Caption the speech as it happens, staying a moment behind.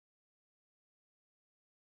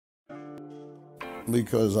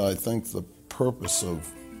Because I think the purpose of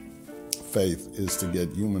faith is to get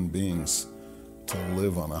human beings to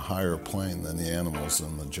live on a higher plane than the animals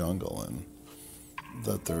in the jungle, and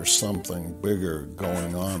that there's something bigger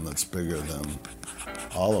going on that's bigger than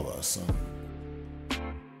all of us.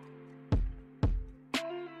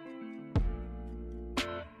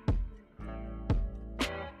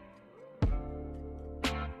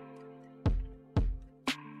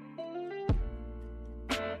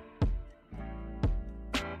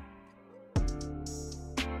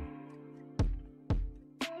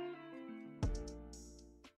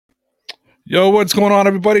 Yo, what's going on,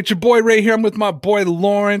 everybody? It's your boy Ray here. I'm with my boy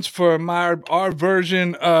Lawrence for our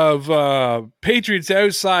version of Patriots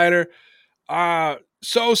Outsider.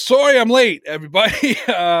 So sorry I'm late, everybody.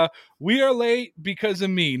 We are late because of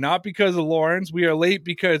me, not because of Lawrence. We are late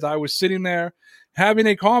because I was sitting there having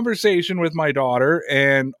a conversation with my daughter,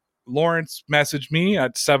 and Lawrence messaged me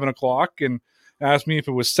at 7 o'clock and asked me if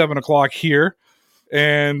it was 7 o'clock here.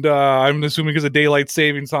 And I'm assuming because of daylight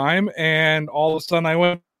saving time. And all of a sudden I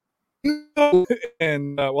went,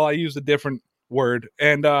 and I used a different word,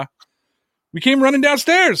 and we came running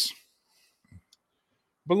downstairs.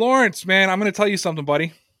 But Lawrence, man, I'm going to tell you something,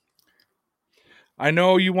 buddy. I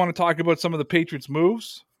know you want to talk about some of the Patriots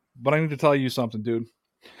moves, but I need to tell you something, dude.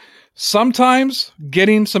 Sometimes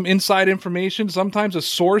getting some inside information, sometimes a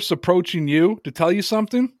source approaching you to tell you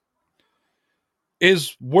something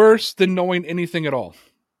is worse than knowing anything at all.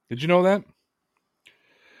 Did you know that?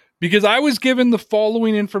 Because I was given the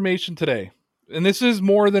following information today. And this is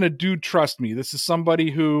more than a dude trust me. This is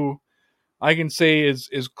somebody who I can say is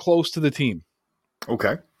close to the team.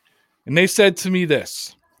 Okay. And they said to me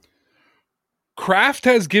this: Kraft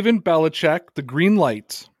has given Belichick the green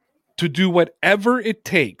light to do whatever it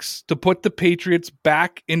takes to put the Patriots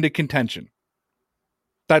back into contention.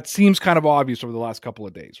 That seems kind of obvious over the last couple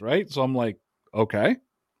of days, right? So I'm like, okay.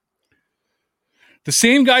 The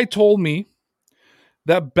same guy told me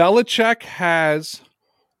that Belichick has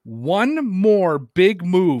one more big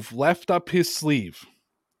move left up his sleeve.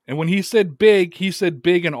 And when he said big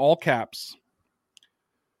in all caps.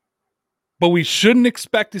 But we shouldn't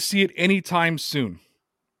expect to see it anytime soon.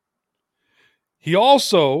 He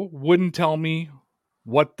also wouldn't tell me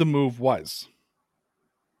what the move was.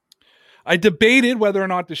 I debated whether or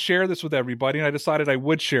not to share this with everybody, and I decided I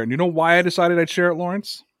would share it. And you know why I decided I'd share it,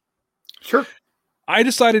 Lawrence? Sure. I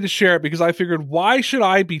decided to share it because I figured, why should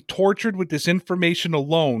I be tortured with this information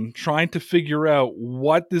alone trying to figure out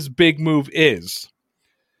what this big move is?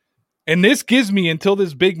 And this gives me, until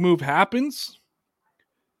this big move happens,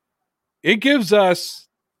 it gives us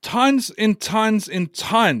tons and tons and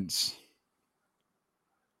tons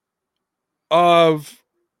of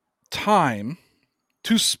time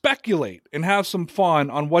to speculate and have some fun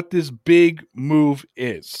on what this big move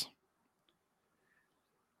is.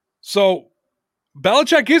 So,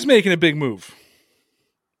 Belichick is making a big move.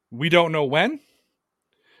 We don't know when.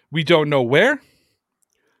 We don't know where.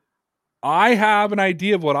 I have an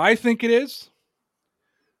idea of what I think it is.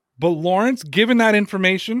 But Lawrence, given that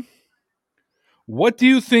information, what do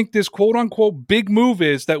you think this quote-unquote big move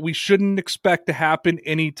is that we shouldn't expect to happen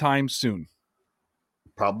anytime soon?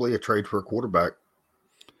 Probably a trade for a quarterback.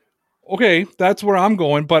 Okay, that's where I'm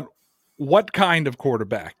going, but what kind of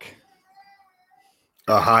quarterback?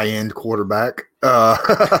 A high-end quarterback. Get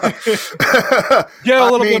a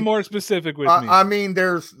little bit more specific with me. I mean,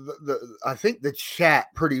 there's I think the chat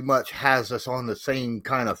pretty much has us on the same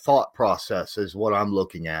kind of thought process as what I'm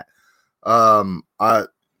looking at.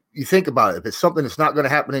 You think about it. If it's something that's not going to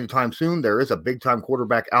happen anytime soon, there is a big-time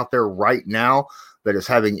quarterback out there right now that is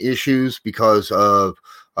having issues because of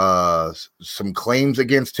some claims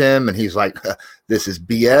against him, and he's like, this is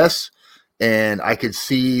BS. And I could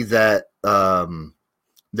see that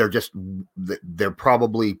they're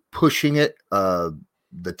probably pushing it.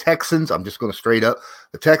 The Texans, I'm just going to straight up,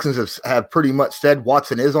 the Texans have pretty much said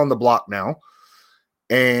Watson is on the block now.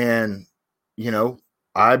 And,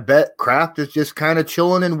 I bet Kraft is just kind of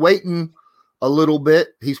chilling and waiting a little bit.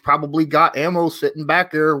 He's probably got ammo sitting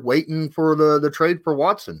back there waiting for the trade for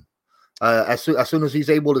Watson as soon as he's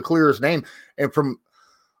able to clear his name. And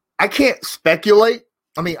I can't speculate.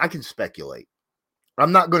 I mean, I can speculate.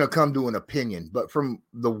 I'm not going to come to an opinion, but from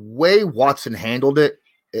the way Watson handled it,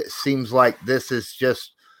 it seems like this is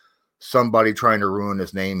just somebody trying to ruin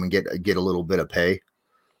his name and get a little bit of pay.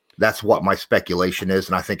 That's what my speculation is,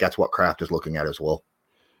 and I think that's what Kraft is looking at as well.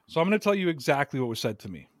 So I'm going to tell you exactly what was said to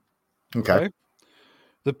me. Okay.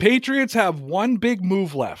 The Patriots have one big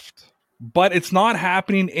move left, but it's not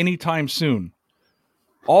happening anytime soon.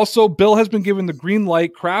 Also, Bill has been given the green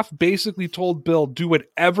light. Kraft basically told Bill, do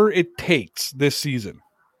whatever it takes this season.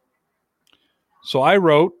 So I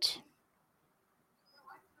wrote,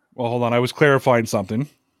 well, hold on. I was clarifying something.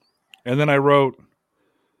 And then I wrote,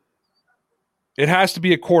 it has to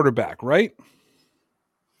be a quarterback, right?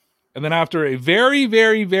 And then after a very,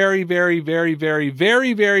 very, very, very, very, very,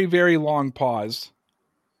 very, very, very long pause,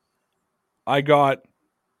 I got,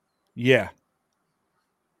 yeah.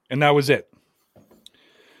 And that was it.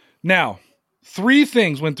 Now, 3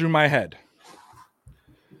 things went through my head.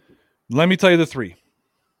 Let me tell you the 3.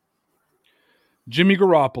 Jimmy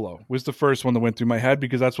Garoppolo was the first one that went through my head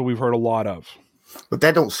because that's what we've heard a lot of. But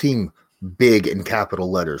that don't seem big in capital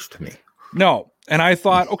letters to me. No. And I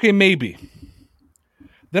thought, okay, maybe.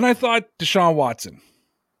 Then I thought Deshaun Watson.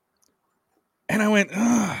 And I went,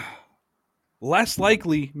 less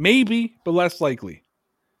likely, maybe, but less likely.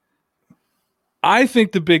 I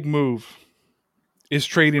think the big move is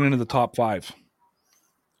trading into the top 5.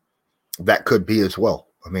 That could be as well.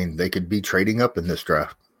 I mean, they could be trading up in this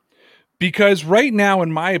draft. Because right now,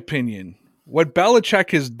 in my opinion, what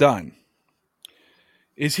Belichick has done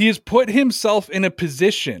is he has put himself in a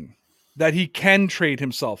position that he can trade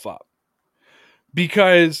himself up.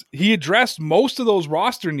 Because he addressed most of those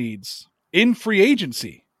roster needs in free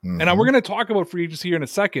agency. Mm-hmm. And we're going to talk about free agency here in a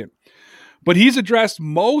second. But he's addressed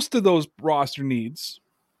most of those roster needs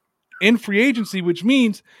in free agency, which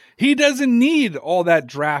means he doesn't need all that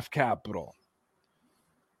draft capital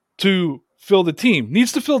to fill the team.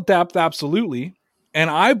 Needs to fill depth, absolutely. And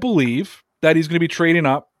I believe that he's going to be trading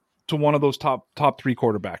up to one of those top 3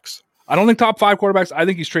 quarterbacks. I don't think top 5 quarterbacks. I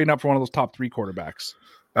think he's trading up for one of those top 3 quarterbacks.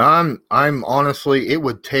 I'm honestly, it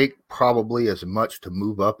would take probably as much to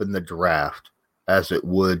move up in the draft as it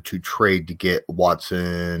would to trade to get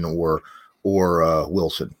Watson or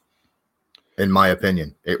Wilson. In my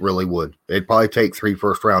opinion, it really would. It'd probably take 3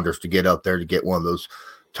 first-rounders to get up there to get one of those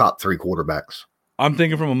top 3 quarterbacks. I'm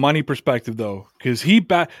thinking from a money perspective, though, because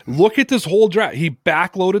look at this whole draft. He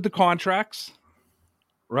backloaded the contracts,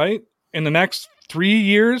 right? In the next 3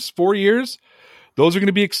 years, 4 years, those are going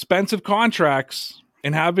to be expensive contracts.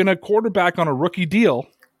 And having a quarterback on a rookie deal,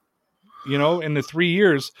 in the 3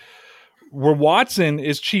 years, where Watson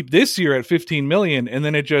is cheap this year at $15 million, and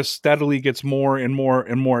then it just steadily gets more and more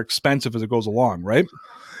and more expensive as it goes along, right?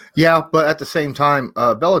 Yeah, but at the same time,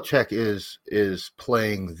 Belichick is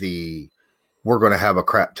playing we're going to have a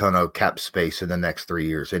crap ton of cap space in the next 3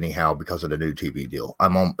 years anyhow because of the new TV deal.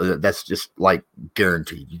 That's just like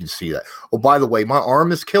guaranteed. You can see that. Oh, by the way, my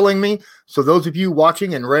arm is killing me. So those of you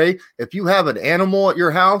watching, and Ray, if you have an animal at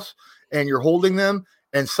your house and you're holding them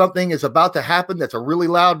and something is about to happen that's a really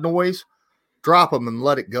loud noise, drop them and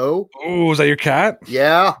let it go. Oh, is that your cat?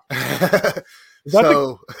 Yeah. Is that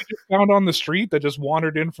the you found on the street that just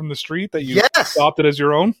wandered in from the street that you adopted as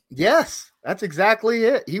your own? Yes. That's exactly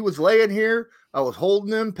it. He was laying here. I was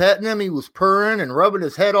holding him, petting him. He was purring and rubbing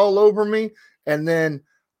his head all over me. And then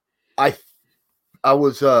I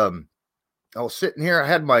was sitting here. I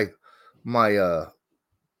had my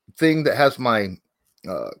thing that has my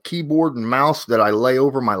keyboard and mouse that I lay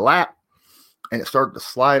over my lap, and it started to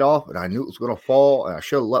slide off, and I knew it was going to fall. And I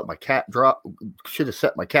should have let my cat drop. Should have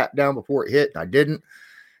set my cat down before it hit, and I didn't.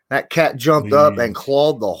 That cat jumped up and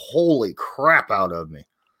clawed the holy crap out of me.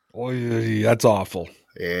 Oh, that's awful.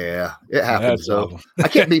 Yeah, it happens though. I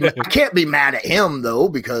can't be mad at him though,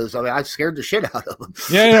 because I scared the shit out of him.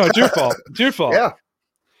 Yeah, no, it's your fault. It's your fault. Yeah.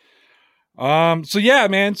 So yeah,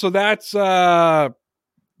 man. So that's it.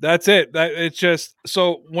 It's just,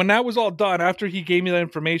 so when that was all done, after he gave me that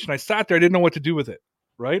information, I sat there. I didn't know what to do with it.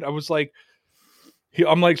 Right. I was like, so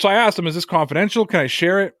I asked him, is this confidential? Can I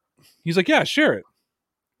share it? He's like, yeah, share it.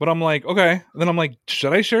 But I'm like, okay. And then I'm like,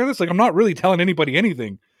 should I share this? Like, I'm not really telling anybody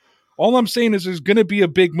anything. All I'm saying is there's going to be a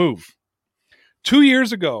big move. 2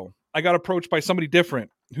 years ago, I got approached by somebody different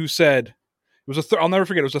who said, it was I'll never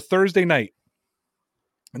forget, it was a Thursday night.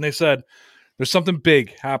 And they said, there's something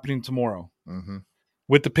big happening tomorrow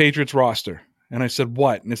with the Patriots roster. And I said,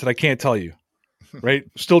 what? And they said, I can't tell you. Right?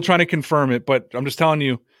 Still trying to confirm it, but I'm just telling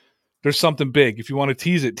you, there's something big. If you want to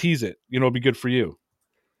tease it, tease it. It'll be good for you.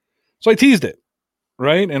 So I teased it.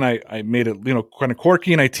 Right? And I made it, kind of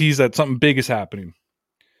quirky, and I teased that something big is happening.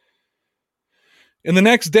 And the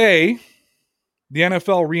next day, the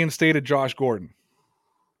NFL reinstated Josh Gordon,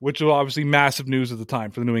 which was obviously massive news at the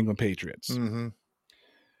time for the New England Patriots. Mm-hmm.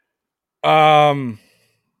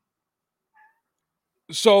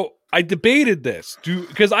 So I debated this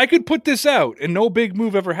because I could put this out and no big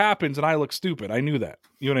move ever happens and I look stupid. I knew that.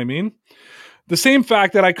 You know what I mean? The same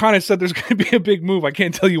fact that I kind of said there's going to be a big move. I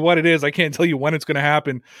can't tell you what it is. I can't tell you when it's going to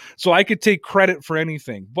happen. So I could take credit for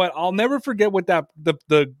anything. But I'll never forget what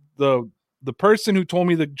the person who told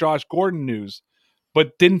me the Josh Gordon news,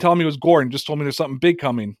 but didn't tell me it was Gordon, just told me there's something big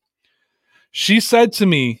coming. She said to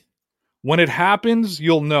me, when it happens,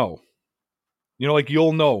 you'll know.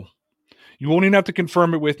 You'll know. You won't even have to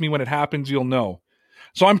confirm it with me. When it happens, you'll know.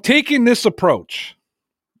 So I'm taking this approach.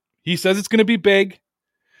 He says it's going to be big.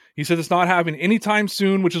 He says it's not happening anytime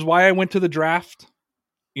soon, which is why I went to the draft,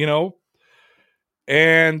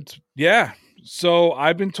 And yeah, so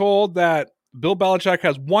I've been told that Bill Belichick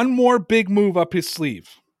has one more big move up his sleeve.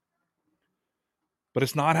 But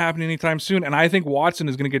it's not happening anytime soon. And I think Watson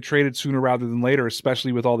is going to get traded sooner rather than later,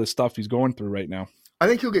 especially with all this stuff he's going through right now. I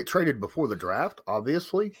think he'll get traded before the draft,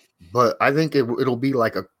 obviously. But I think it'll be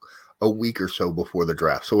like a week or so before the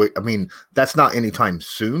draft. So, that's not anytime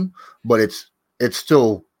soon, but it's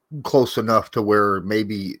still close enough to where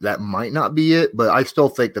maybe that might not be it. But I still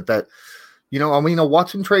think that a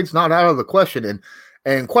Watson trade's not out of the question.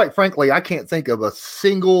 And quite frankly, I can't think of a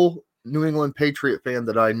single New England Patriot fan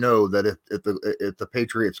that I know that if the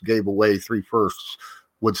Patriots gave away 3 firsts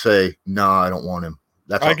would say, "No, I don't want him."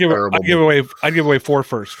 That's I'd give away 4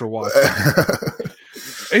 firsts for Watson.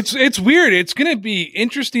 It's weird. It's going to be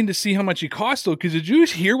interesting to see how much he costs though. Because did you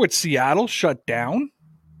hear what Seattle shut down?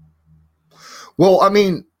 Well,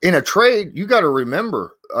 in a trade, you got to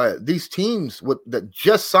remember these teams that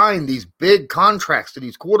just signed these big contracts to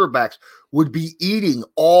these quarterbacks would be eating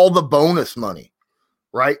all the bonus money,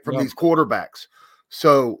 right, from these quarterbacks.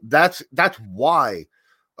 So that's why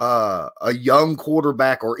a young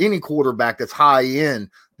quarterback or any quarterback that's high end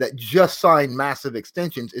that just signed massive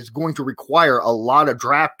extensions is going to require a lot of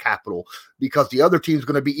draft capital because the other team's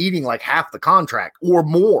going to be eating like half the contract or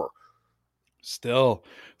more. Still,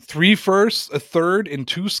 3 firsts, a third, and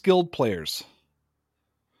 2 skilled players.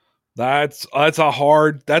 That's a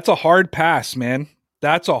hard pass, man.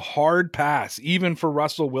 That's a hard pass, even for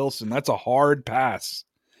Russell Wilson. That's a hard pass.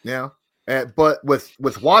 Yeah, but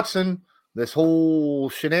with Watson, this whole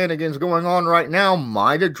shenanigans going on right now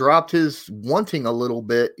might have dropped his wanting a little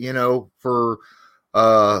bit, for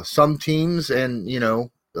some teams and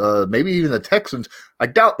maybe even the Texans. I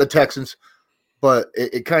doubt the Texans. But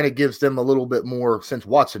it kind of gives them a little bit more since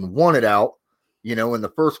Watson wanted out, in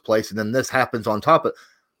the first place. And then this happens on top of it.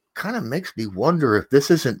 Kind of makes me wonder if this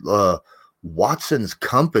isn't Watson's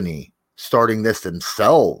company starting this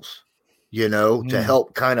themselves, to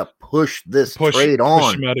help kind of push this trade on.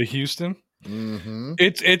 Push him out of Houston. Mm-hmm.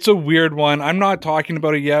 It's a weird one. I'm not talking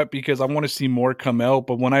about it yet because I want to see more come out.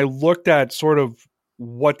 But when I looked at sort of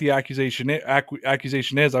what the accusation is,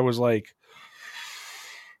 I was like,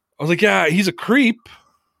 yeah, he's a creep.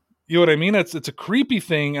 You know what I mean? It's a creepy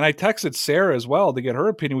thing. And I texted Sarah as well to get her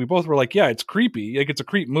opinion. We both were like, yeah, it's creepy. Like, it's a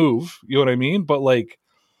creep move. You know what I mean? But like,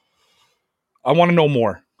 I want to know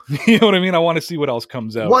more. You know what I mean? I want to see what else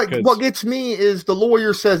comes out. What gets me is the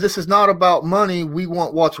lawyer says this is not about money. We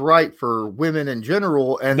want what's right for women in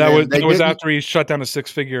general. And that was after he shut down a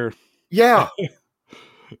 6-figure. Yeah.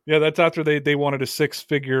 Yeah, that's after they wanted a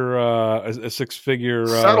 6-figure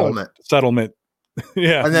settlement.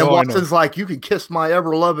 Yeah. And then Watson's like, you can kiss my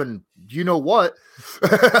ever-loving, you know what?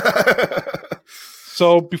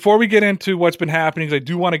 So before we get into what's been happening, I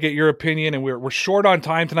do want to get your opinion, and we're short on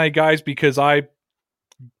time tonight, guys, because I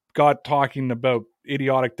got talking about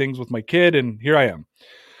idiotic things with my kid, and here I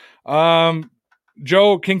am.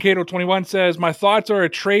 Joe Kincaid 21 says, my thoughts are a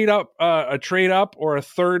trade up or a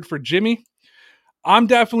third for Jimmy. I'm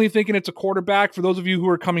definitely thinking it's a quarterback. For those of you who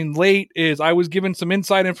are coming late, I was given some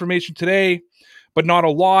inside information today, but not a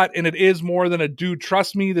lot, and it is more than a dude.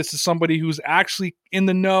 Trust me, this is somebody who's actually in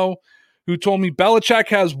the know, who told me Belichick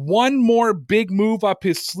has one more big move up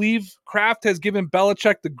his sleeve. Kraft has given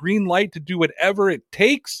Belichick the green light to do whatever it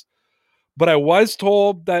takes, but I was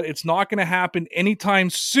told that it's not going to happen anytime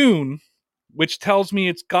soon, which tells me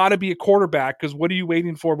it's got to be a quarterback, because what are you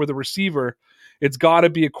waiting for with a receiver? It's got to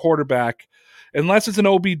be a quarterback, unless it's an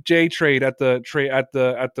OBJ trade at the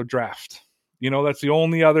draft. That's the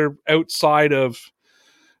only other outside of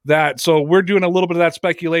that. So we're doing a little bit of that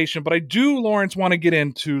speculation, but I do, Lawrence, want to get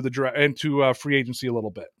into into free agency a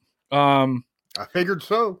little bit. I figured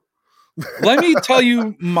so. Let me tell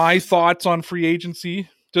you my thoughts on free agency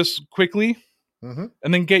just quickly, and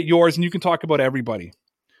then get yours, and you can talk about everybody.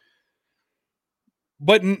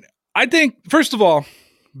 But I think, first of all,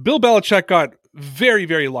 Bill Belichick got very,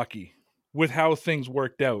 very lucky with how things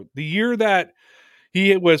worked out. The year that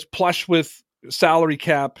he was plush with salary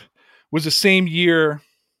cap was the same year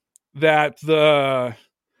that the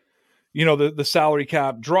salary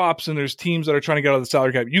cap drops, and there's teams that are trying to get out of the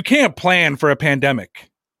salary cap. You can't plan for a pandemic.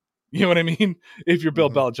 You know what I mean? If you're Bill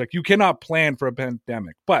Belichick, you cannot plan for a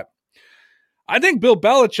pandemic. But I think Bill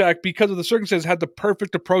Belichick, because of the circumstances, had the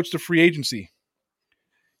perfect approach to free agency.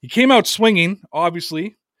 He came out swinging,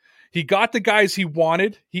 obviously. He got the guys he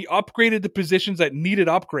wanted. He upgraded the positions that needed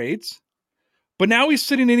upgrades. But now he's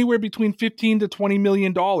sitting anywhere between $15 to $20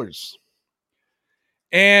 million.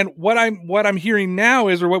 And what I'm hearing now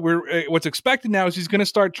is, or what's expected now is he's going to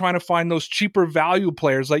start trying to find those cheaper value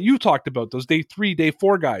players like you talked about, those day 3, day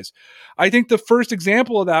 4 guys. I think the first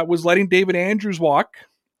example of that was letting David Andrews walk,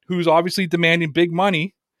 who's obviously demanding big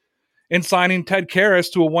money, and signing Ted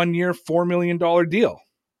Karras to a 1-year, $4 million deal.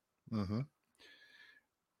 Mm-hmm.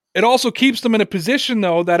 It also keeps them in a position,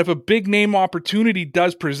 though, that if a big name opportunity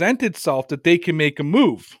does present itself, that they can make a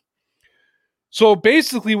move. So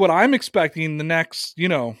basically what I'm expecting the next,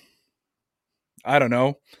 4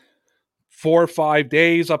 or 5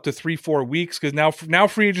 days up to 3-4 weeks, because now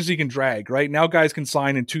free agency can drag, right? Now guys can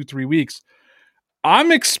sign in 2-3 weeks.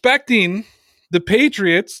 I'm expecting the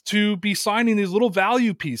Patriots to be signing these little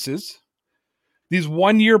value pieces, these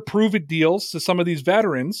 1-year prove-it deals to some of these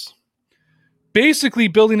veterans, basically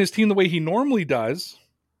building his team the way he normally does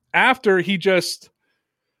after he just,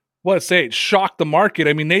 shocked the market.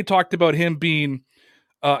 I mean, they talked about him being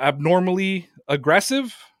abnormally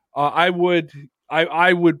aggressive. I would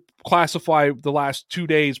classify the last 2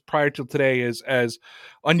 days prior to today as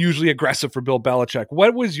unusually aggressive for Bill Belichick.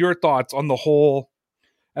 What was your thoughts on the whole,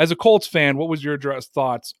 as a Colts fan, what was your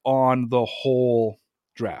thoughts on the whole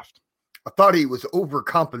draft? I thought he was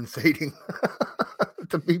overcompensating,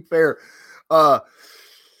 to be fair.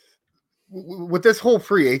 With this whole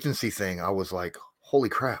free agency thing, I was like, holy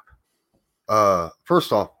crap.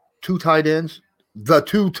 First off, 2 tight ends, the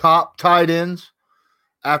 2 top tight ends,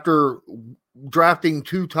 after drafting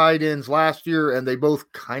 2 tight ends last year, and they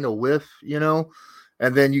both kind of whiff, and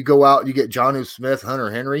then you go out and you get Jonnu Smith,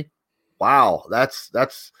 Hunter Henry. Wow. That's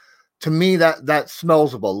to me, that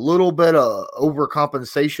smells of a little bit of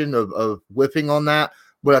overcompensation of whiffing on that.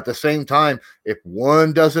 But at the same time, if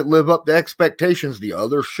one doesn't live up to expectations, the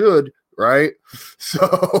other should, right?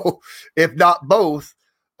 So if not both,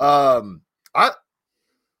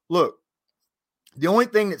 look, the only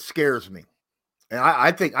thing that scares me, and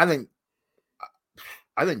I think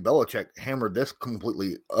Belichick hammered this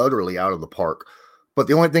completely, utterly out of the park. But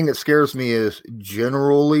the only thing that scares me is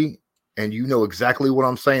generally, and you know exactly what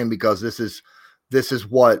I'm saying, because this is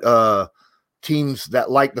what teams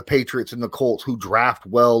that like the Patriots and the Colts, who draft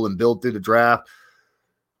well and build through the draft,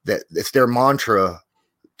 that it's their mantra.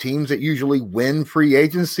 Teams that usually win free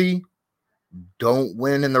agency don't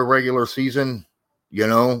win in the regular season,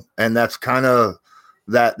 and that's kind of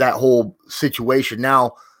that whole situation.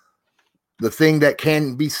 Now, the thing that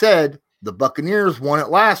can be said, the Buccaneers won it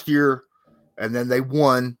last year, and then they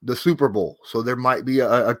won the Super Bowl. So there might be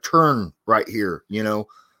a turn right here,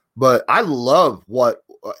 But I love what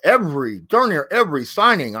darn near every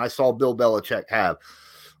signing I saw Bill Belichick have.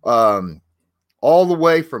 All the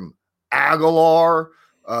way from Aguilar,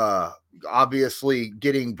 obviously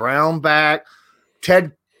getting Brown back,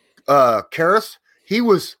 Ted Karras.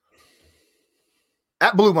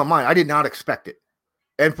 That blew my mind. I did not expect it.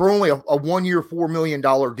 And for only a 1-year, $4 million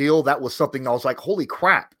deal, that was something I was like, holy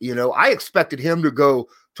crap. I expected him to go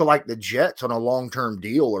to like the Jets on a long-term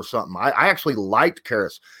deal or something. I actually liked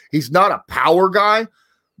Karras. He's not a power guy,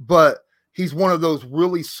 but he's one of those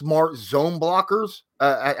really smart zone blockers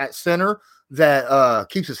at center that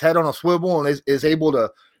keeps his head on a swivel and is able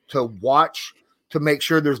to watch to make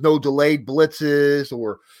sure there's no delayed blitzes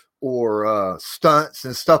or stunts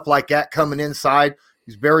and stuff like that coming inside.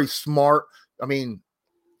 He's very smart. I mean,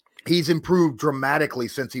 he's improved dramatically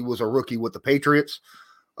since he was a rookie with the Patriots.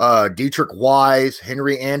 Dietrich Wise,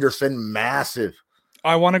 Henry Anderson, massive.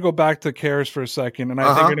 I want to go back to Karras for a second, and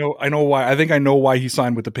I think I know why. I think I know why he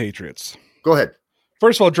signed with the Patriots. Go ahead.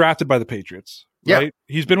 First of all, drafted by the Patriots. Right? Yeah.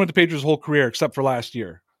 He's been with the Patriots his whole career except for last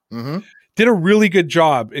year. Mm-hmm. Did a really good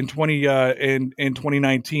job in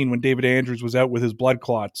 2019 when David Andrews was out with his blood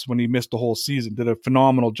clots when he missed the whole season. Did a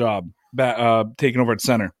phenomenal job taking over at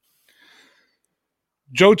center.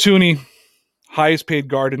 Joe Thuney, highest paid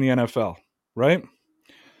guard in the NFL, right?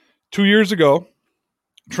 2 years ago,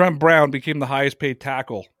 Trent Brown became the highest paid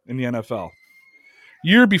tackle in the NFL.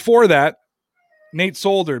 Year before that, Nate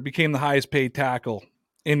Solder became the highest paid tackle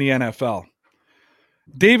in the NFL.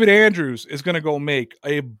 David Andrews is going to go make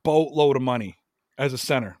a boatload of money as a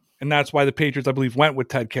center. And that's why the Patriots, I believe, went with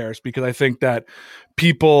Ted Karras, because I think that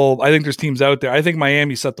there's teams out there. I think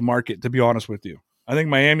Miami set the market, to be honest with you. I think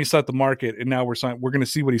Miami set the market, and now we're going to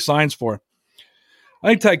see what he signs for. I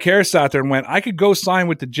think Ted Karras sat there and went, I could go sign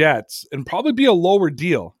with the Jets and probably be a lower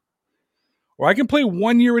deal. Or I can play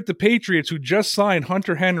 1 year with the Patriots, who just signed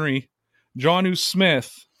Hunter Henry, Jonnu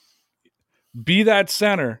Smith, be that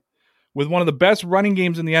center with one of the best running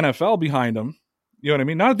games in the NFL behind him, You know what I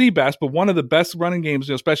mean? Not the best, but one of the best running games,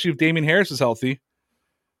 especially if Damian Harris is healthy.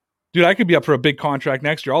 Dude, I could be up for a big contract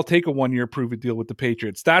next year. I'll take a 1-year prove-it deal with the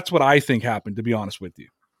Patriots. That's what I think happened, to be honest with you.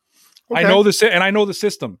 Okay. I know the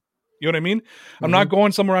system. You know what I mean? I'm not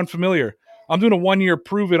going somewhere unfamiliar. I'm doing a 1-year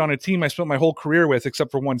prove it on a team I spent my whole career with,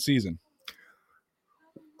 except for one season.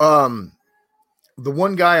 The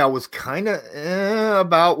one guy I was kind of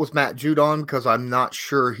about was Matt Judon, because I'm not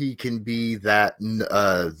sure he can be that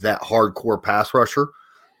hardcore pass rusher.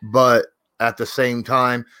 But at the same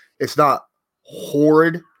time, it's not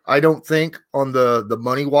horrid, I don't think, on the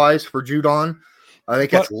money wise for Judon. I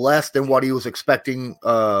think it's less than what he was expecting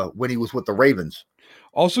when he was with the Ravens.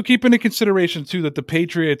 Also, keep into consideration too that the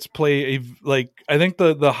Patriots play I think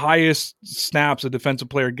the highest snaps a defensive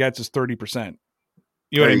player gets is 30%.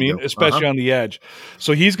 You know what I mean? Especially on the edge.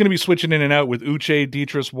 So he's going to be switching in and out with Uche,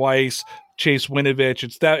 Dietrich Weiss, Chase Winovich.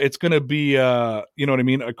 It's going to be, you know what I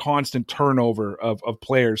mean, a constant turnover of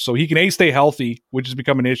players. So he can A, stay healthy, which has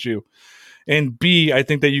become an issue. And B, I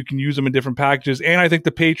think that you can use them in different packages. And I think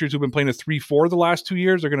the Patriots, who've been playing a 3-4 the last 2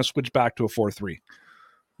 years, are going to switch back to a 4-3.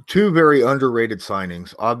 Two very underrated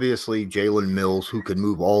signings. Obviously, Jalen Mills, who can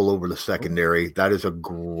move all over the secondary. That is a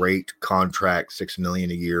great contract, $6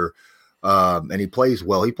 million a year. And he plays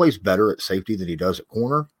well. He plays better at safety than he does at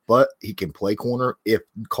corner, but he can play corner if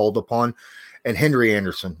called upon. And Henry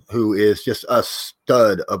Anderson, who is just a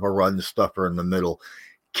stud of a run stuffer in the middle,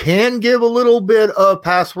 can give a little bit of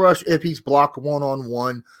pass rush if he's blocked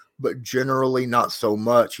one-on-one, but generally not so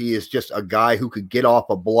much. He is just a guy who could get off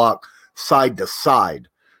a block side to side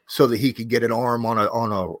so that he could get an arm on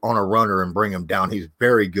a runner and bring him down. He's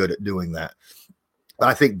very good at doing that.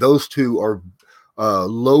 I think those two are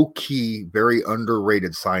low-key, very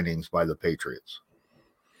underrated signings by the Patriots.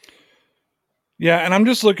 Yeah, and I'm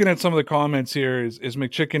just looking at some of the comments here. Is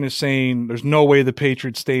McChicken is saying there's no way the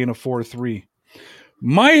Patriots stay in a 4-3.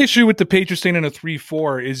 My issue with the Patriots staying in a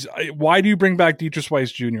 3-4 is, why do you bring back Dietrich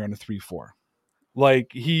Weiss Jr. on a 3-4?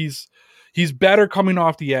 Like, he's better coming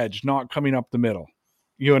off the edge, not coming up the middle.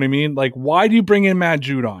 You know what I mean? Like, why do you bring in Matt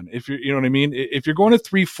Judon? You know what I mean? If you're going to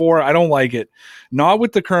 3-4, I don't like it. Not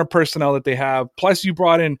with the current personnel that they have. Plus, you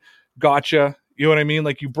brought in Gotcha. You know what I mean?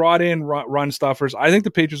 Like, you brought in run stuffers. I think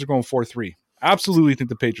the Patriots are going 4-3. Absolutely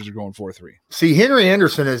think the Patriots are going 4-3. See, Henry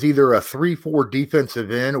Anderson is either a 3-4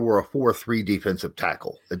 defensive end or a 4-3 defensive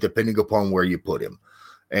tackle, depending upon where you put him.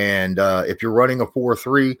 And if you're running a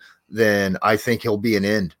 4-3, then I think he'll be an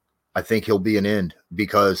end. I think he'll be an end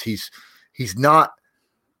because he's not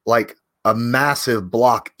like a massive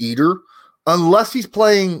block eater unless he's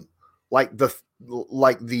playing like the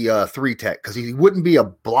 3-tech, because he wouldn't be a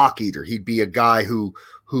block eater. He'd be a guy who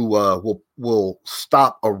will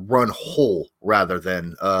stop a run hole rather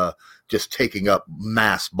than just taking up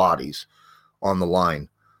mass bodies on the line.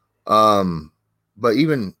 But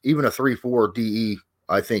even a 3-4 DE,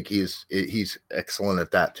 I think he's excellent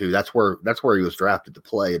at that too. That's where he was drafted to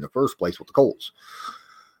play in the first place with the Colts.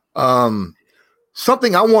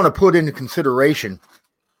 Something I want to put into consideration.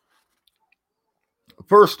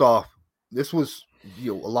 First off, this was a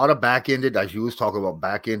lot of back-ended, as you was talking about,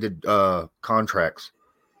 back-ended contracts.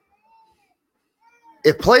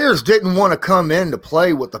 If players didn't want to come in to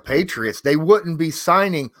play with the Patriots, they wouldn't be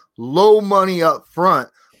signing low money up front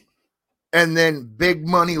and then big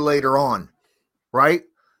money later on, right?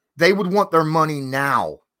 They would want their money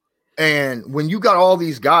now. And when you got all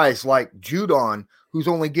these guys like Judon, who's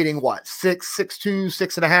only getting 6'2",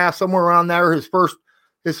 6.5, somewhere around there, his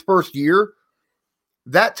first year,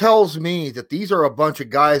 that tells me that these are a bunch of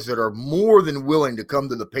guys that are more than willing to come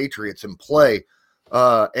to the Patriots and play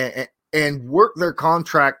and work their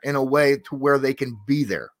contract in a way to where they can be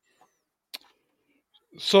there.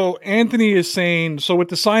 So Anthony is saying, so with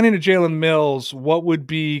the signing of Jalen Mills, what would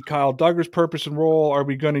be Kyle Duggar's purpose and role? Are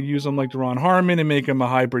we going to use him like Deron Harmon and make him a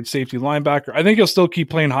hybrid safety linebacker? I think he'll still keep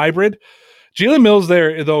playing hybrid. Jalen Mills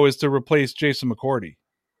there, though, is to replace Jason McCourty.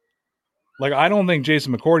 Like, I don't think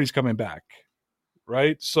Jason McCourty's coming back,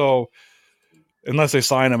 right? So, unless they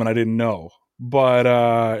sign him and I didn't know. But,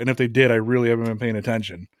 and if they did, I really haven't been paying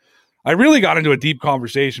attention. I really got into a deep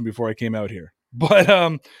conversation before I came out here.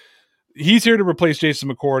 But he's here to replace Jason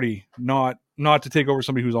McCourty, not to take over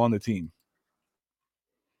somebody who's on the team.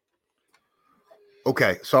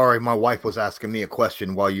 Okay, sorry, my wife was asking me a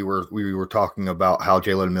question while we were talking about how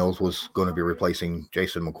Jalen Mills was going to be replacing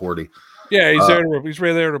Jason McCourty. Yeah, he's there. He's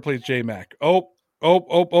right there to replace J Mac. Oh!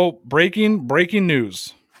 Breaking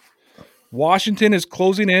news! Washington is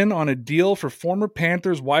closing in on a deal for former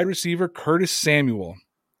Panthers wide receiver Curtis Samuel.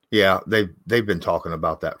 Yeah, they've been talking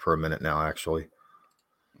about that for a minute now. Actually,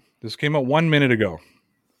 this came out 1 minute ago.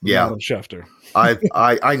 Yeah, Adam Schefter.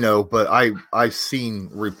 I know, but I've seen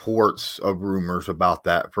reports of rumors about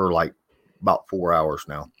that for like about 4 hours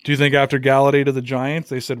now. Do you think after Galladay to the Giants,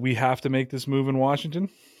 they said we have to make this move in Washington?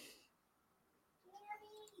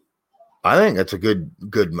 I think that's a good.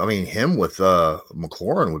 I mean, him with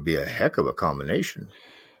McLaurin would be a heck of a combination.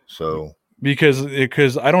 So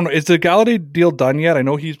Because I don't know, is the Galladay deal done yet? I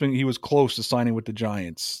know he was close to signing with the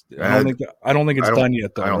Giants. I don't think it's done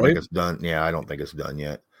yet though. I don't right? think it's done. Yeah, I don't think it's done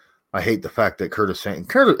yet. I hate the fact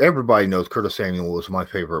that everybody knows Curtis Samuel was my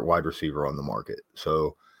favorite wide receiver on the market.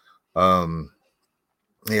 So, I'm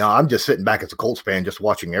just sitting back as a Colts fan, just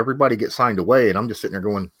watching everybody get signed away, and I'm just sitting there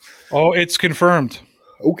going, "Oh, it's confirmed."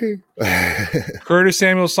 Okay. Curtis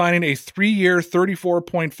Samuel signing a 3-year,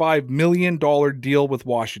 $34.5 million deal with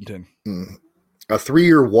Washington. A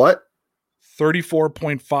 3-year what?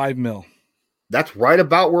 $34.5 mil. That's right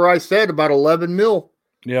about where I said, about 11 mil.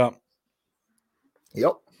 Yeah.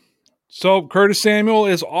 Yep. So Curtis Samuel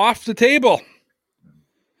is off the table.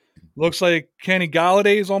 Looks like Kenny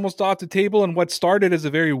Galladay is almost off the table, and what started as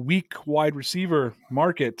a very weak wide receiver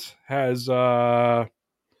market has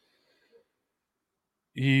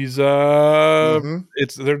it's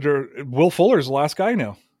they're Will Fuller's the last guy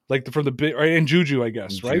now. Like from the big, and Juju, I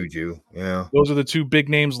guess, right? Juju, yeah. Those are the two big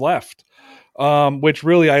names left. Which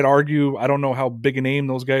really I'd argue I don't know how big a name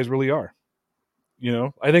those guys really are. You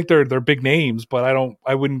know, I think they're big names, but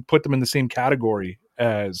I wouldn't put them in the same category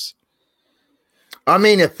as. I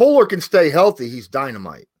mean, if Fuller can stay healthy, he's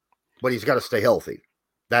dynamite, but he's got to stay healthy.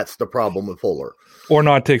 That's the problem with Fuller. Or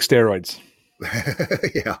not take steroids.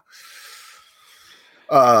 Yeah.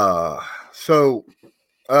 So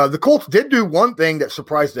the Colts did do one thing that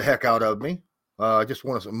surprised the heck out of me. I just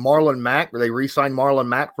want to say Marlon Mack. They re-signed Marlon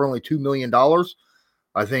Mack for only $2 million.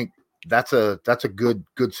 I think that's a good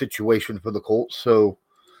situation for the Colts. So,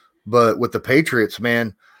 but with the Patriots,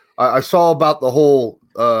 man, I saw about the whole.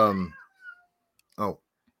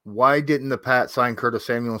 Why didn't the Pats sign Curtis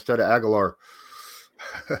Samuel instead of Aguilar?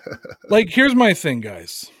 Like, here's my thing,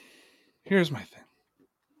 guys. Here's my thing.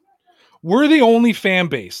 We're the only fan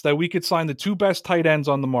base that we could sign the two best tight ends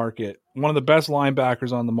on the market, one of the best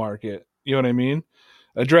linebackers on the market. You know what I mean?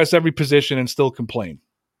 Address every position and still complain.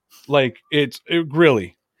 Like, it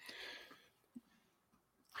really.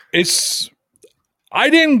 I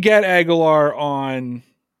didn't get Aguilar on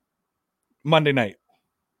Monday night.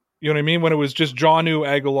 You know what I mean? When it was just Jonnu,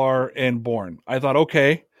 Aguilar, and Bourne. I thought,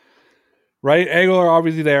 okay, right? Aguilar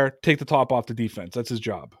obviously there. Take the top off the defense. That's his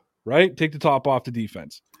job, right? Take the top off the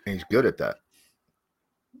defense. He's good at that.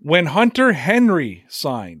 When Hunter Henry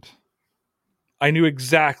signed, I knew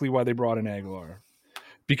exactly why they brought in Aguilar.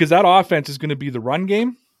 Because that offense is going to be the run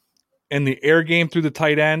game and the air game through the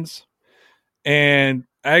tight ends. And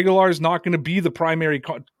Aguilar is not going to be the primary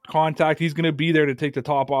contact. He's going to be there to take the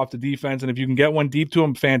top off the defense. And if you can get one deep to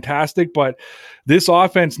him, fantastic. But this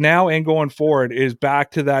offense now and going forward is back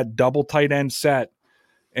to that double tight end set.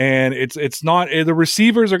 And it's not, the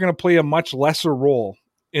receivers are going to play a much lesser role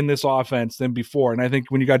in this offense than before. And I think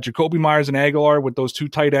when you got Jacoby Myers and Aguilar with those two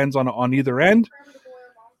tight ends on either end,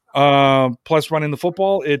 plus running the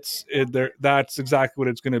football, that's exactly what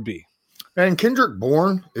it's going to be. And Kendrick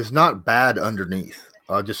Bourne is not bad underneath.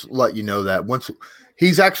 I'll just let you know that once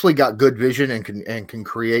he's actually got good vision and can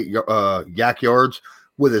create yak yards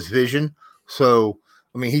with his vision. So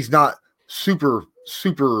I mean, he's not super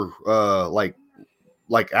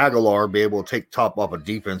like Aguilar, be able to take top off a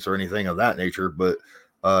defense or anything of that nature, but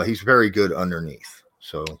he's very good underneath.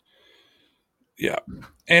 So yeah,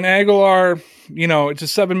 and Aguilar, it's a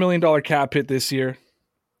 $7 million cap hit this year,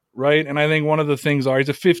 right? And I think one of the things he's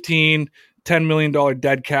a $10 million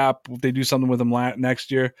dead cap if they do something with him next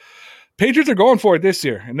year. Patriots are going for it this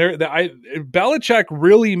year, and Belichick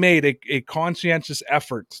really made a conscientious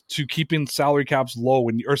effort to keeping salary caps low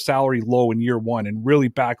or salary low in year one, and really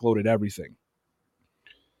backloaded everything.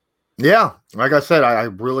 Yeah, like I said, I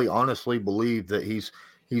really honestly believe that he's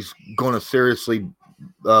going to seriously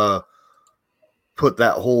put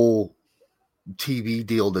that whole TV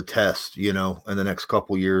deal to test, in the next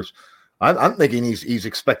couple years. I'm thinking he's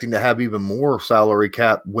expecting to have even more salary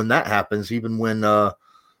cap when that happens, even when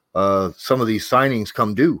some of these signings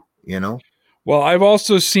come due, Well,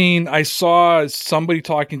 I saw somebody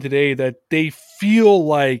talking today that they feel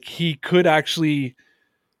like he could actually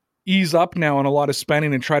ease up now on a lot of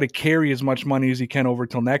spending and try to carry as much money as he can over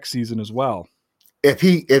till next season as well.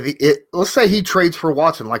 Let's say he trades for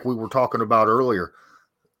Watson, like we were talking about earlier,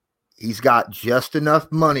 he's got just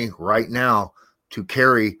enough money right now to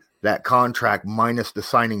carry that contract minus the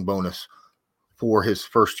signing bonus for his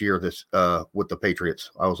first year with the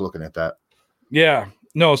Patriots. I was looking at that. Yeah.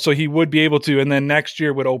 No, so he would be able to, and then next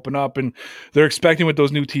year would open up, and they're expecting with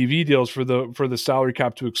those new TV deals for the salary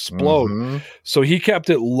cap to explode. Mm-hmm. So he kept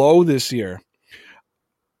it low this year.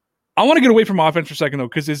 I want to get away from offense for a second though,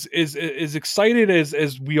 because as excited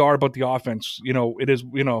as we are about the offense, it is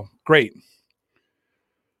great.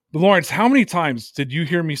 But Lawrence, how many times did you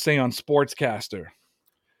hear me say on Sportscaster,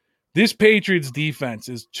 this Patriots defense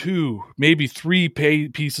is 2, maybe 3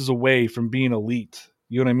 pieces away from being elite?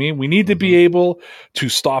 You know what I mean? We need to be able to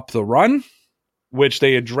stop the run, which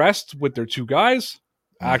they addressed with their 2 guys,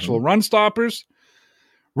 actual run stoppers.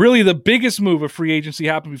 Really, the biggest move of free agency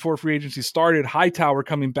happened before free agency started. Hightower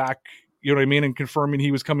coming back, you know what I mean, and confirming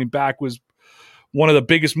he was coming back was one of the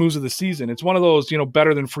biggest moves of the season. It's one of those,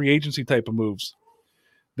 better than free agency type of moves.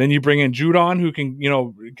 Then you bring in Judon, who can,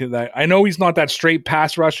 I know he's not that straight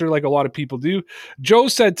pass rusher like a lot of people do. Joe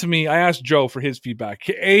said to me, I asked Joe for his feedback.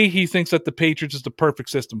 He thinks that the Patriots is the perfect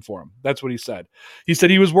system for him. That's what he said. He said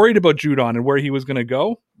he was worried about Judon and where he was going to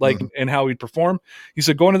go, and how he'd perform. He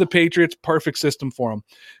said, going to the Patriots, perfect system for him.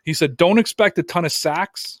 He said, don't expect a ton of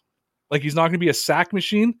sacks. Like, he's not going to be a sack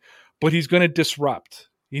machine, but he's going to disrupt.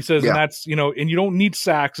 He says, and that's, and you don't need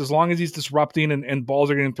sacks as long as he's disrupting and balls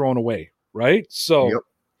are getting thrown away. Right. So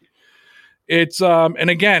it's, and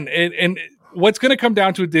again, and what's going to come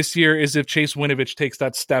down to it this year is if Chase Winovich takes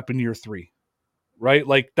that step in year 3, right?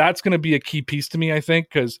 Like, that's going to be a key piece to me, I think,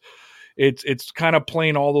 because it's kind of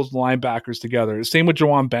playing all those linebackers together. Same with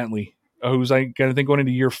Jawan Bentley, who's I think going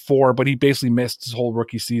into year 4, but he basically missed his whole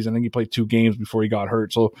rookie season. I think he played 2 games before he got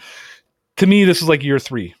hurt. So to me, this is like year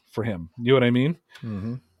 3 for him. You know what I mean?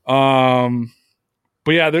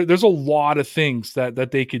 But yeah, there's a lot of things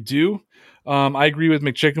that they could do. I agree with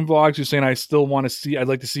McChicken Vlogs who's saying I'd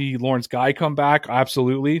like to see Lawrence Guy come back.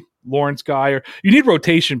 Absolutely. Lawrence Guy, or you need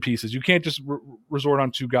rotation pieces. You can't just resort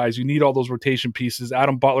on 2 guys. You need all those rotation pieces.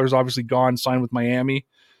 Adam Butler's obviously gone, signed with Miami.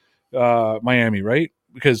 Miami, right?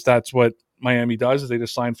 Because that's what Miami does, is they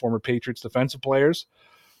just sign former Patriots defensive players.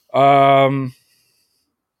 So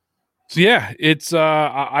yeah, it's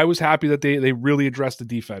I was happy that they really addressed the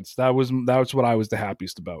defense. That's what I was the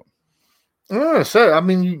happiest about. I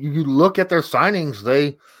mean, you look at their signings;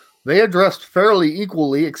 they addressed fairly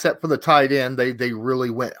equally, except for the tight end. They really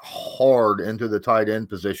went hard into the tight end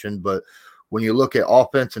position. But when you look at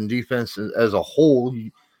offense and defense as a whole,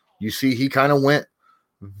 you see he kind of went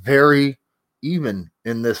very even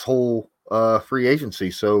in this whole free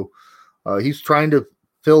agency. So he's trying to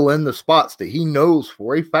fill in the spots that he knows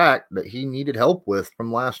for a fact that he needed help with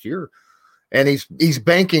from last year. And he's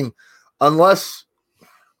banking, unless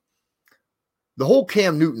the whole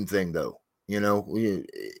Cam Newton thing, though,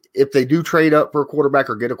 if they do trade up for a quarterback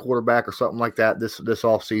or get a quarterback or something like that this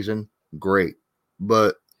offseason, great.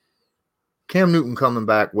 But Cam Newton coming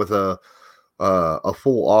back with a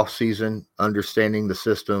full offseason, understanding the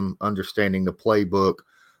system, understanding the playbook,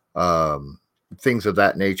 things of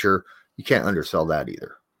that nature, you can't undersell that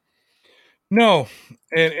either. No,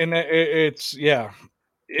 and it's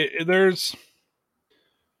there's.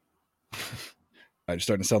 I'm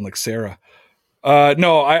starting to sound like Sarah.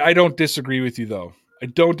 No, I don't disagree with you though. I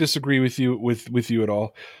don't disagree with you with you at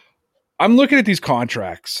all. I'm looking at these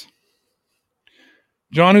contracts.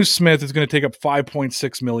 Jonnu Smith is going to take up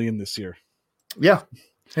 $5.6 million this year. Yeah,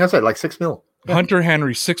 that's it, like $6 million. Yeah. Hunter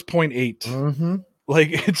Henry 6.8.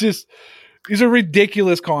 Like, it's just, these are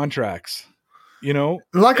ridiculous contracts.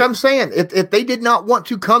 Like I'm saying, if they did not want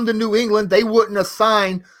to come to New England, they wouldn't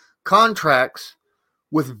assign contracts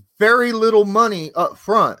with very little money up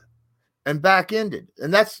front and back ended.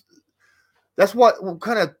 And that's what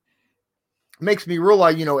kind of makes me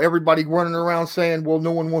realize, everybody running around saying, well,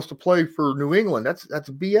 no one wants to play for New England. That's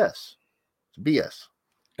BS. It's BS.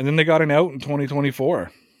 And then they got an out in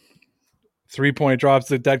 2024. 3-point drops,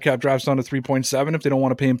 the dead cap drops down to 3.7 if they don't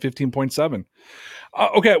want to pay him 15.7.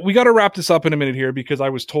 Okay, we got to wrap this up in a minute here because I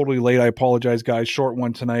was totally late. I apologize, guys. Short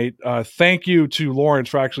one tonight. Thank you to Lawrence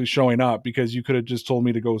for actually showing up, because you could have just told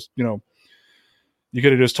me to go, you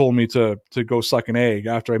could have just told me to go suck an egg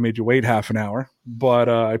after I made you wait half an hour. But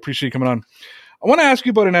I appreciate you coming on. I want to ask you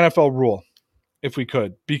about an NFL rule, if we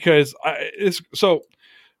could, because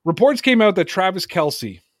reports came out that Travis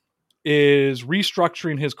Kelce is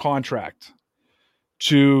restructuring his contract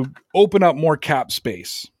to open up more cap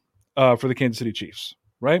space for the Kansas City Chiefs,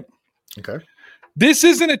 right? Okay. This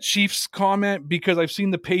isn't a Chiefs comment because I've seen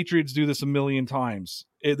the Patriots do this a million times.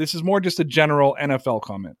 This is more just a general NFL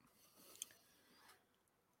comment.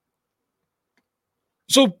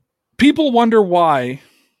 So people wonder why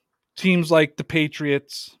teams like the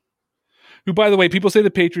Patriots, who, by the way, people say the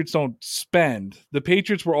Patriots don't spend. The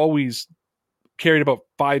Patriots were always carried about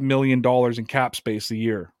 $5 million in cap space a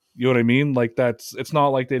year You know what I mean? Like it's not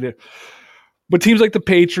like they did. But teams like the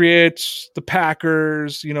Patriots, the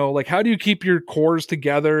Packers, like how do you keep your cores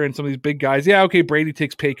together and some of these big guys? Yeah, okay, Brady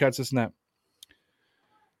takes pay cuts, this and that.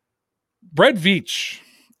 Brett Veach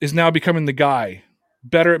is now becoming the guy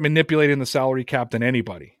better at manipulating the salary cap than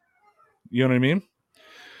anybody. You know what I mean?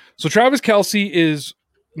 So Travis Kelce is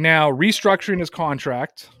now restructuring his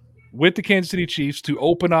contract with the Kansas City Chiefs to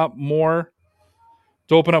open up more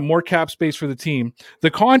cap space for the team. The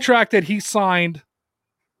contract that he signed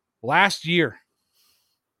last year,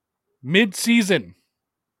 mid-season,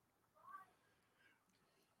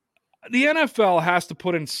 the NFL has to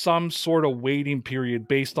put in some sort of waiting period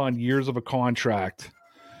based on years of a contract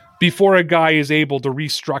before a guy is able to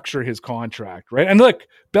restructure his contract, right? And look,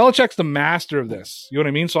 Belichick's the master of this. You know what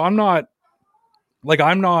I mean? So I'm not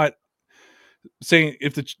saying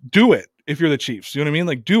do it if you're the Chiefs. You know what I mean?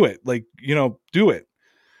 Like, do it. Like, do it.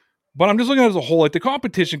 But I'm just looking at it as a whole. Like, the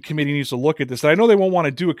competition committee needs to look at this. And I know they won't want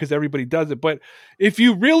to do it because everybody does it. But if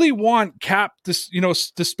you really want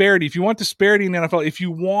disparity, if you want disparity in the NFL, if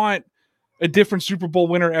you want a different Super Bowl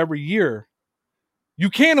winner every year, you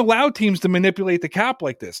can't allow teams to manipulate the cap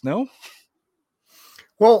like this, no?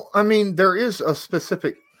 Well, I mean, there is a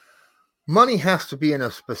specific money has to be in a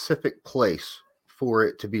specific place for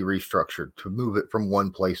it to be restructured, to move it from one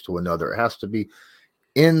place to another. It has to be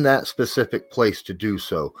in that specific place to do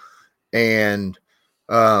so. And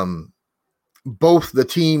both the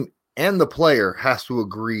team and the player has to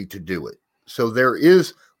agree to do it. So there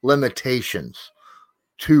is limitations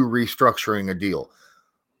to restructuring a deal.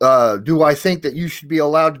 Do I think that you should be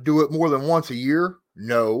allowed to do it more than once a year?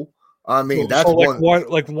 No. I mean, that's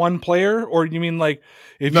one player, or you mean like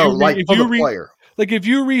if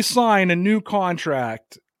you re-sign a new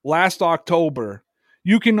contract last October,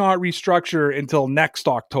 you cannot restructure until next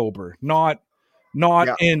October, not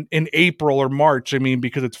in April or March. I mean,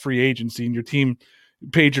 because it's free agency and your team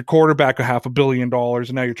paid your quarterback $500 million,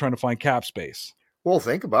 and now you're trying to find cap space. Well,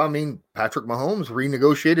 think about it. I mean, Patrick Mahomes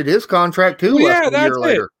renegotiated his contract too.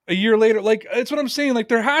 A year later. Like, that's what I'm saying. Like,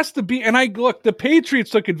 there has to be, and the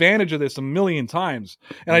Patriots took advantage of this a million times.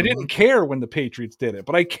 And I didn't care when the Patriots did it,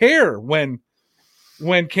 but I care when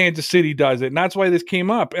Kansas City does it. And that's why this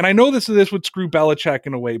came up. And I know this would screw Belichick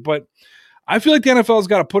in a way, but I feel like the NFL's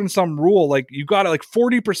got to put in some rule. Like, you got to,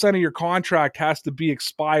 40% of your contract has to be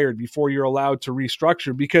expired before you're allowed to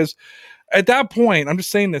restructure. Because at that point, I'm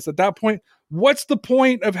just saying this, at that point, what's the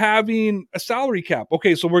point of having a salary cap?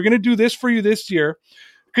 Okay, so we're going to do this for you this year,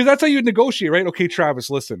 because that's how you negotiate, right? Okay, Travis,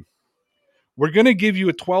 listen, we're going to give you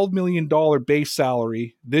a $12 million base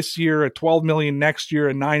salary this year, a $12 million next year,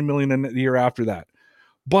 a $9 million in the year after that.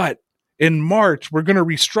 But in March, we're going to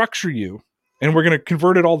restructure you, and we're going to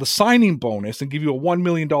convert it all to signing bonus and give you a $1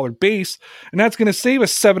 million base, and that's going to save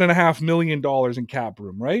us $7.5 million in cap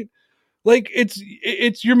room, right? Like, it's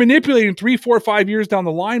you're manipulating 3, 4, 5 years down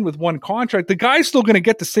the line with one contract. The guy's still going to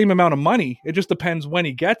get the same amount of money. It just depends when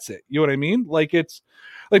he gets it. You know what I mean? Like, it's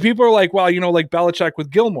like people are like, well, like Belichick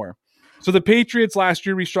with Gilmore. So the Patriots last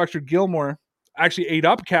year restructured Gilmore, actually ate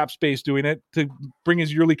up cap space doing it to bring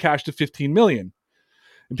his yearly cash to $15 million.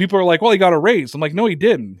 And people are like, well, he got a raise. I'm like, no, he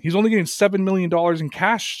didn't. He's only getting $7 million in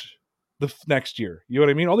cash the next year. You know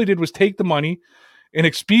what I mean? All they did was take the money and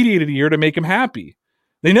expedite it a year to make him happy.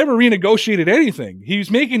 They never renegotiated anything. He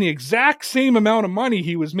was making the exact same amount of money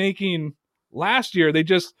he was making last year.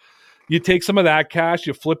 You take some of that cash,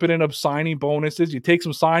 you flip it into signing bonuses, you take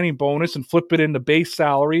some signing bonus and flip it into base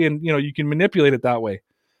salary, and you can manipulate it that way.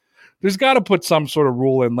 There's got to put some sort of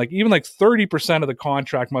rule in, like even 30% of the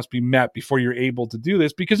contract must be met before you're able to do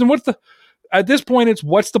this. Because at this point,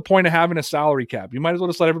 what's the point of having a salary cap? You might as well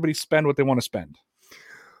just let everybody spend what they want to spend.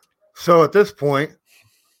 So at this point,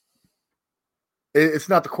 it's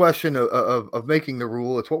not the question of making the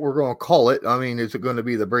rule. It's what we're going to call it. I mean, is it going to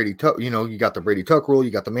be the Brady Tuck? You got the Brady Tuck rule.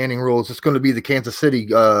 You got the Manning rule. Is this going to be the Kansas City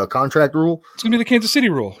contract rule? It's going to be the Kansas City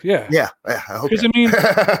rule. Yeah. Yeah. Okay. Because, I mean,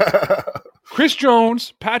 Chris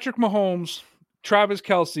Jones, Patrick Mahomes, Travis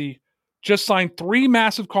Kelce just signed 3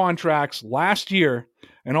 massive contracts last year,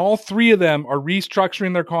 and all 3 of them are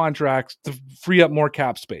restructuring their contracts to free up more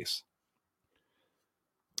cap space.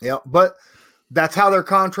 Yeah, but that's how their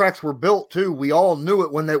contracts were built too. We all knew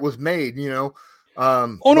it when it was made, I know.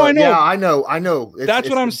 Yeah, I know. That's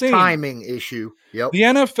what I'm saying. Timing issue. Yep. The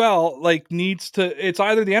NFL it's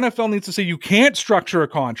either the NFL needs to say you can't structure a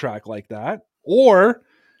contract like that, or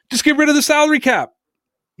just get rid of the salary cap.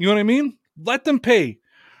 You know what I mean? Let them pay.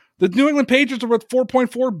 The New England Patriots are worth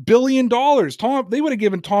 $4.4 billion. They would have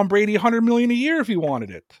given Tom Brady $100 million a year if he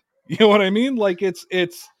wanted it. You know what I mean? Like it's.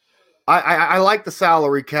 I like the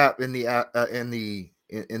salary cap in the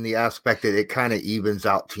in the aspect that it kind of evens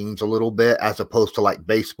out teams a little bit, as opposed to like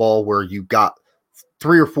baseball where you've got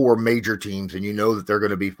 3 or 4 major teams and you know that they're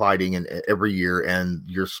going to be fighting in every year, and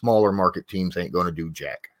your smaller market teams ain't going to do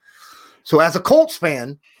jack. So as a Colts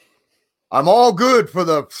fan, I'm all good for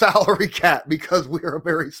the salary cap because we're a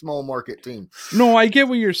very small market team. No, I get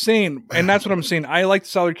what you're saying, and that's what I'm saying. I like the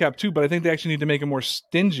salary cap too, but I think they actually need to make it more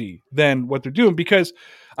stingy than what they're doing, because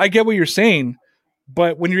I get what you're saying,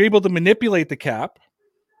 but when you're able to manipulate the cap,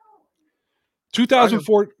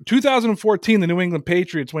 2014, the New England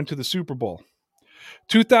Patriots went to the Super Bowl.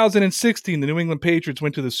 2016, the New England Patriots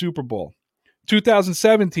went to the Super Bowl.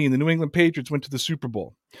 2017, the New England Patriots went to the Super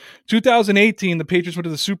Bowl. 2018, the Patriots went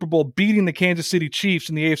to the Super Bowl, beating the Kansas City Chiefs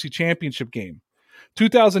in the AFC Championship game.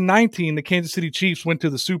 2019, the Kansas City Chiefs went to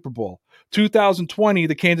the Super Bowl. 2020,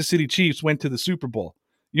 the Kansas City Chiefs went to the Super Bowl.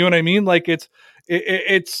 You know what I mean? Like it's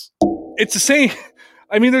the same.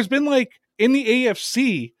 I mean, there's been like in the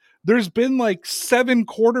AFC, there's been like 7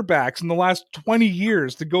 quarterbacks in the last 20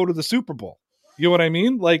 years to go to the Super Bowl. You know what I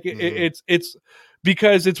mean? Like it's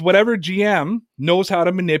because it's whatever GM knows how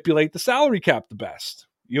to manipulate the salary cap the best.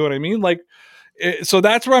 You know what I mean? Like, so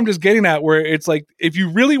that's where I'm just getting at, where it's like, if you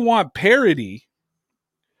really want parity,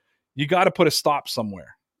 you got to put a stop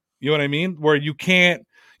somewhere. You know what I mean? Where you can't,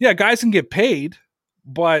 guys can get paid,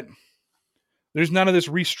 but there's none of this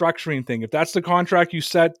restructuring thing. If that's the contract you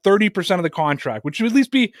set, 30% of the contract, which would at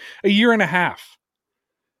least be a year and a half.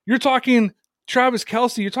 You're talking Travis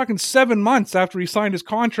Kelce, you're talking 7 months after he signed his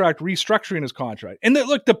contract, restructuring his contract. And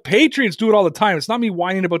look, the Patriots do it all the time. It's not me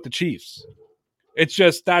whining about the Chiefs. It's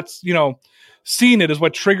just that's, seeing it is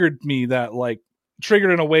what triggered me, that like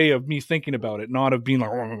triggered in a way of me thinking about it, not of being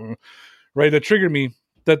like, right. That triggered me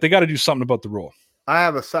that they got to do something about the rule. I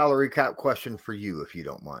have a salary cap question for you, if you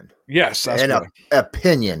don't mind. Yes. And an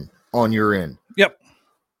opinion on your end. Yep.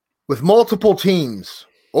 With multiple teams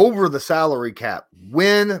over the salary cap,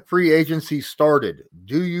 when free agency started,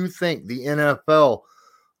 do you think the NFL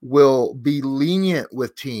will be lenient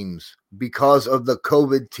with teams because of the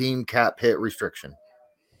COVID team cap hit restriction?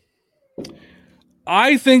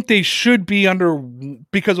 I think they should be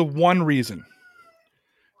because of one reason.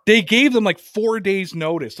 They gave them like 4 days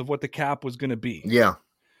notice of what the cap was going to be. Yeah.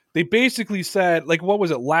 They basically said, like, what was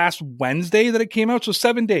it, last Wednesday that it came out? So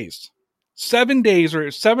 7 days. 7 days or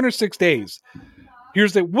 7 or 6 days.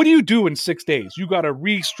 What do you do in 6 days? You got to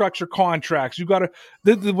restructure contracts. You got to,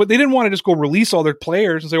 they didn't want to just go release all their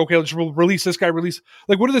players and say, okay, let's release this guy, release.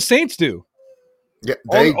 Like, what do the Saints do? Yeah,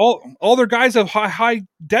 all their guys have high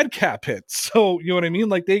dead cap hits. So, you know what I mean?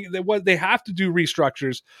 Like they have to do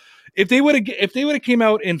restructures. If they would have came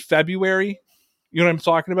out in February, you know what I'm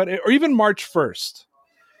talking about? Or even March 1st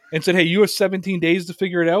and said, hey, you have 17 days to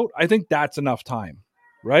figure it out. I think that's enough time.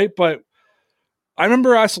 Right. But I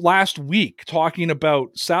remember us last week talking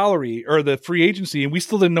about salary or the free agency, and we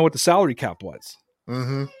still didn't know what the salary cap was.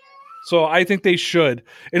 Mm-hmm. So I think they should.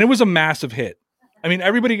 And it was a massive hit. I mean,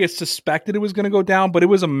 everybody gets suspected it was going to go down, but it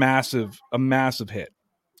was a massive hit.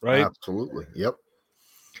 Right. Absolutely. Yep.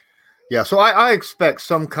 Yeah. So I expect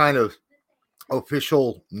some kind of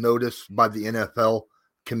official notice by the NFL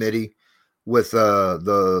committee with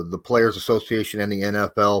the Players Association and the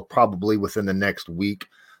NFL probably within the next week,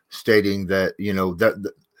 stating that,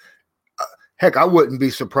 heck, I wouldn't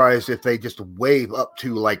be surprised if they just wave up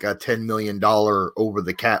to like a $10 million over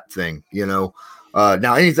the cap thing,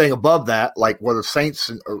 now anything above that, like where the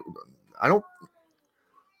Saints,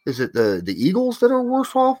 is it the Eagles that are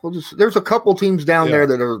worse off? There's a couple teams down there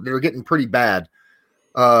that are getting pretty bad.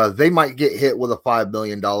 They might get hit with a $5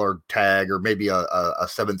 million tag or maybe a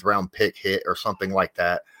 7th round pick hit or something like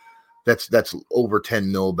that. That's over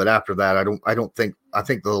 10 mil. But after that, I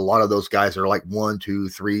think that a lot of those guys are like $1,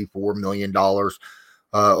 $2, $3, $4 million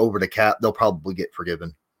over the cap. They'll probably get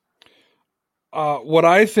forgiven. What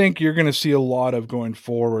I think you're going to see a lot of going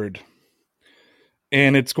forward,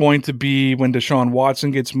 and it's going to be when Deshaun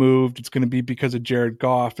Watson gets moved, it's going to be because of Jared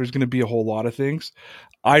Goff. There's going to be a whole lot of things.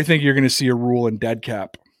 I think you're going to see a rule in dead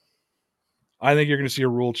cap. I think you're going to see a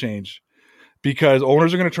rule change because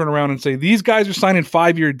owners are going to turn around and say, these guys are signing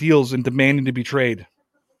 5-year deals and demanding to be traded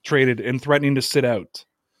and threatening to sit out.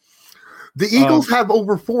 The Eagles have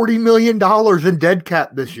over $40 million in dead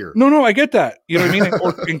cap this year. No, I get that. You know what I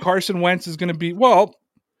mean? And Carson Wentz is going to be, well,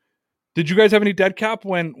 did you guys have any dead cap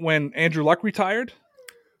when Andrew Luck retired?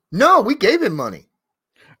 No, we gave him money.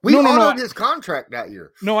 We honored his contract that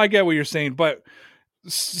year. No, I get what you're saying, but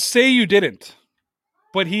say you didn't,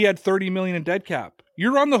 but he had $30 million in dead cap.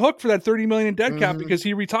 You're on the hook for that $30 million in dead cap because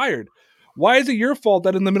he retired. Why is it your fault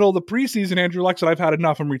that in the middle of the preseason, Andrew Luck said, I've had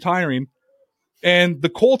enough, I'm retiring, and the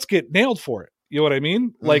Colts get nailed for it? You know what I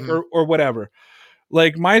mean? Like, or whatever.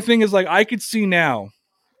 Like, my thing is, like, I could see now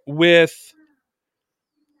with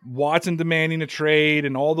Watson demanding a trade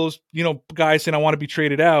and all those, guys saying I want to be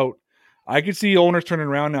traded out. I could see owners turning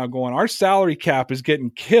around now going, our salary cap is getting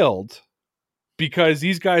killed because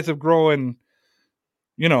these guys have grown,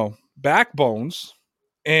 backbones,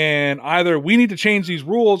 and either we need to change these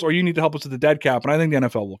rules or you need to help us with the dead cap. And I think the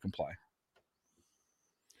NFL will comply.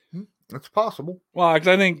 That's possible. Well, because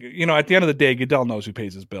I think, at the end of the day, Goodell knows who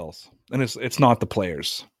pays his bills, and it's not the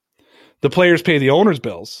players. The players pay the owner's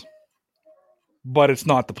bills, but it's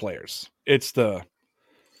not the players. It's the...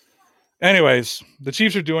 Anyways, the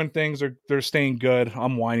Chiefs are doing things. They're staying good.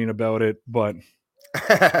 I'm whining about it, but...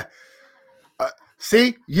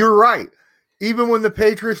 See, you're right. Even when the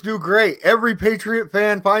Patriots do great, every Patriot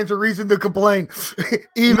fan finds a reason to complain.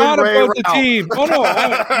 Even not Ray about Ralph. the team. Oh,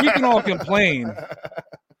 no. We can all complain.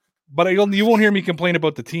 But you won't hear me complain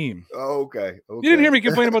about the team. Okay. You didn't hear me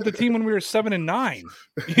complain about the team when we were 7-9.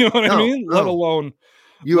 You know what I mean? No. Let alone...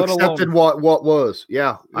 You accepted what was.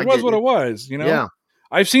 Yeah. It was what it was, Yeah.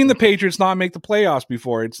 I've seen the Patriots not make the playoffs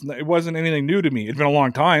before. It wasn't anything new to me. It'd been a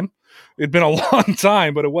long time. But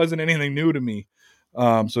it wasn't anything new to me.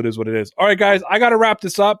 So it is what it is. All right, guys, I got to wrap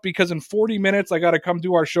this up because in 40 minutes, I got to come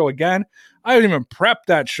do our show again. I haven't even prepped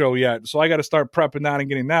that show yet. So I got to start prepping that and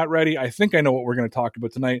getting that ready. I think I know what we're going to talk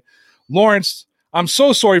about tonight. Lawrence, I'm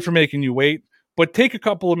so sorry for making you wait, but take a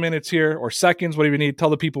couple of minutes here or seconds, whatever you need. Tell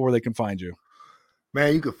the people where they can find you.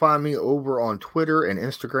 Man, you can find me over on Twitter and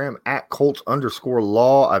Instagram at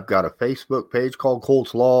Colts_Law. I've got a Facebook page called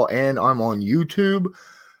Colts Law, and I'm on YouTube.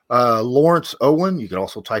 Lawrence Owen. You can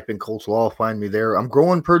also type in Colts Law, find me there. I'm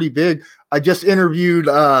growing pretty big. I just interviewed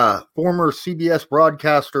former CBS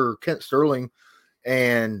broadcaster Kent Sterling,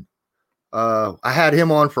 and I had him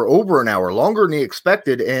on for over an hour, longer than he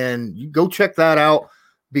expected. And you go check that out,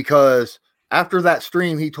 because after that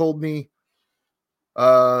stream, he told me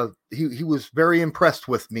he was very impressed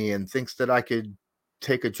with me and thinks that I could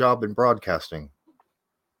take a job in broadcasting.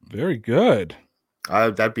 Very good.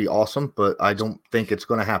 That'd be awesome, but I don't think it's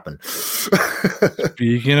going to happen.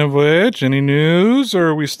 Speaking of which, any news, or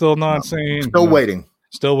are we still not saying? Still waiting.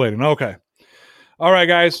 Still waiting. Okay. All right,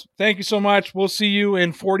 guys. Thank you so much. We'll see you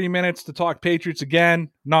in 40 minutes to talk Patriots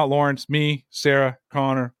again. Not Lawrence, me, Sarah,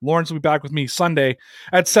 Connor. Lawrence will be back with me Sunday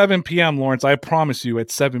at 7 p.m. Lawrence, I promise you,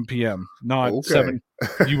 at 7 p.m. Not okay. 7.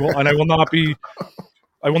 You will, and I will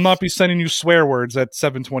not be sending you swear words at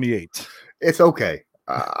 7:28. It's okay.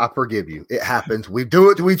 I forgive you. It happens. We do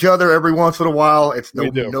it to each other every once in a while. It's no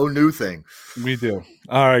new thing. We do.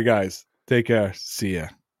 All right, guys. Take care. See ya.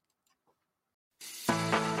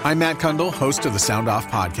 I'm Matt Kundle, host of the Sound Off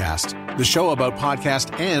Podcast, the show about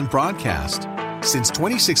podcast and broadcast. Since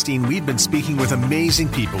 2016, we've been speaking with amazing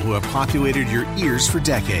people who have populated your ears for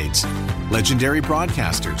decades. Legendary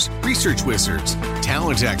broadcasters, research wizards,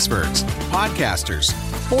 talent experts, podcasters,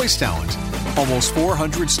 voice talent. Almost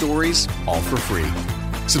 400 stories, all for free.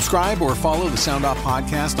 Subscribe or follow the Sound Off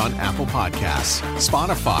Podcast on Apple Podcasts,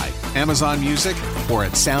 Spotify, Amazon Music, or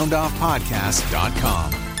at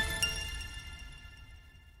soundoffpodcast.com.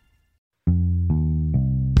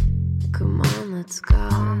 Come on, let's go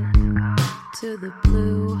to the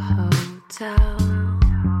Blue Hotel.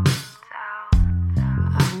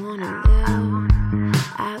 I wanna live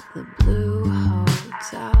at the Blue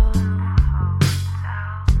Hotel.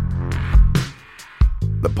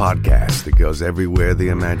 The podcast that goes everywhere the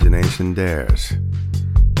imagination dares.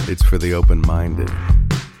 It's for the open-minded,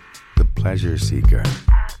 the pleasure seeker.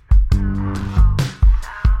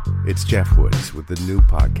 It's Jeff Woods with the new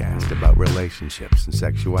podcast about relationships and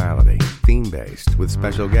sexuality, theme-based with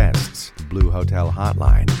special guests, the Blue Hotel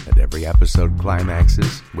Hotline, and every episode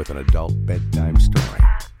climaxes with an adult bedtime story.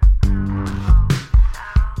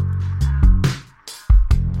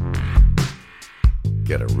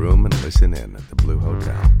 Get a room and listen in at the Blue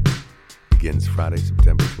Hotel. Begins Friday,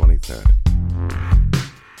 September 23rd.